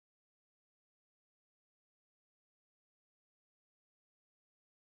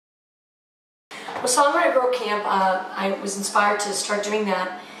Well, Songwriter Girl Camp, I was inspired to start doing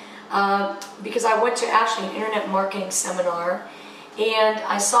that because I went to actually an internet marketing seminar, and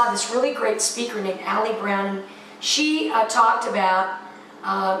I saw this really great speaker named Allie Brown, and she talked about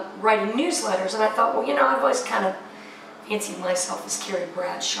writing newsletters, and I thought, well, you know, I've always kind of fancied myself as Carrie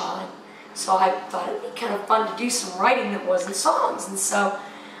Bradshaw, and so I thought it'd be kind of fun to do some writing that wasn't songs, and so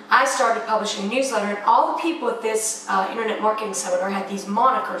I started publishing a newsletter, and all the people at this internet marketing seminar had these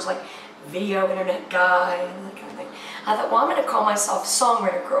monikers like video internet guy and that kind of thing. I thought, well, I'm going to call myself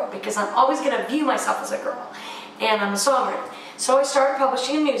Songwriter Girl because I'm always going to view myself as a girl, and I'm a songwriter. So I started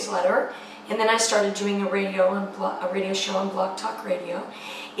publishing a newsletter, and then I started doing a radio show on Blog Talk Radio,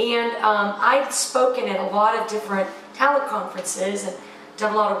 and I'd spoken at a lot of different talent conferences and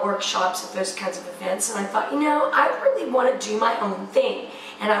done a lot of workshops at those kinds of events, and I thought, you know, I really want to do my own thing,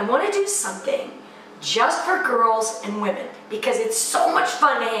 and I want to do something just for girls and women because it's so much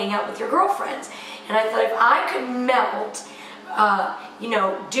fun to hang out with your girlfriends. And I thought if I could melt, you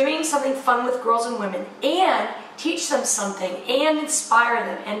know, doing something fun with girls and women and teach them something and inspire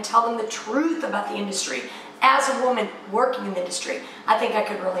them and tell them the truth about the industry as a woman working in the industry, I think I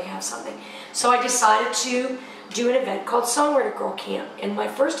could really have something. So I decided to do an event called Songwriter Girl Camp. And my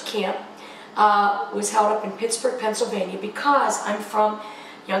first camp was held up in Pittsburgh, Pennsylvania, because I'm from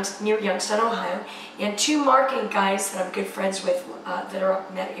near Youngstown, Ohio, and two marketing guys that I'm good friends with that are up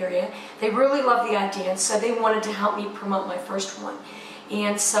in that area, they really loved the idea, and so they wanted to help me promote my first one.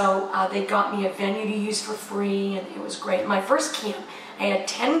 And so they got me a venue to use for free, and it was great. My first camp, I had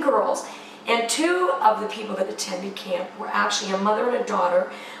 10 girls, and 2 of the people that attended camp were actually a mother and a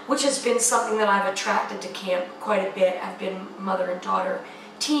daughter, which has been something that I've attracted to camp quite a bit. I've been mother and daughter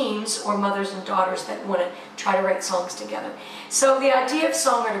teams or mothers and daughters that want to try to write songs together. So the idea of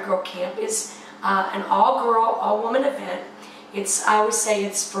Songwriter Girl Camp is an all-girl, all-woman event. I always say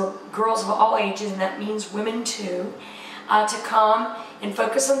it's for girls of all ages, and that means women too, to come and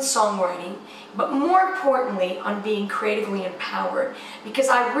focus on songwriting, but more importantly on being creatively empowered, because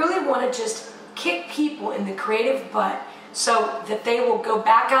I really want to just kick people in the creative butt so that they will go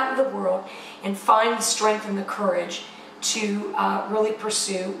back out into the world and find the strength and the courage to really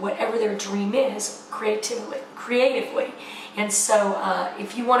pursue whatever their dream is creatively. And so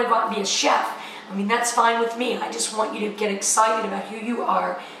if you want to go out and be a chef, I mean, that's fine with me. I just want you to get excited about who you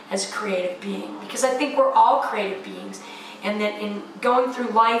are as a creative being, because I think we're all creative beings, and that in going through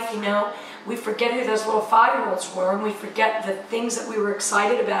life, you know, we forget who those little 5-year-olds were, and we forget the things that we were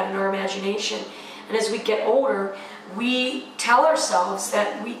excited about in our imagination, and as we get older, we tell ourselves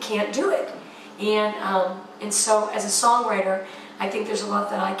that we can't do it. And so as a songwriter, I think there's a lot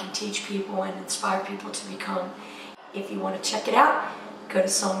that I can teach people and inspire people to become. If you want to check it out, go to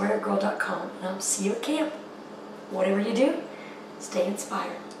songwritergirl.com, and I'll see you at camp. Whatever you do, stay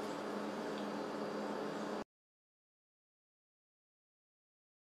inspired.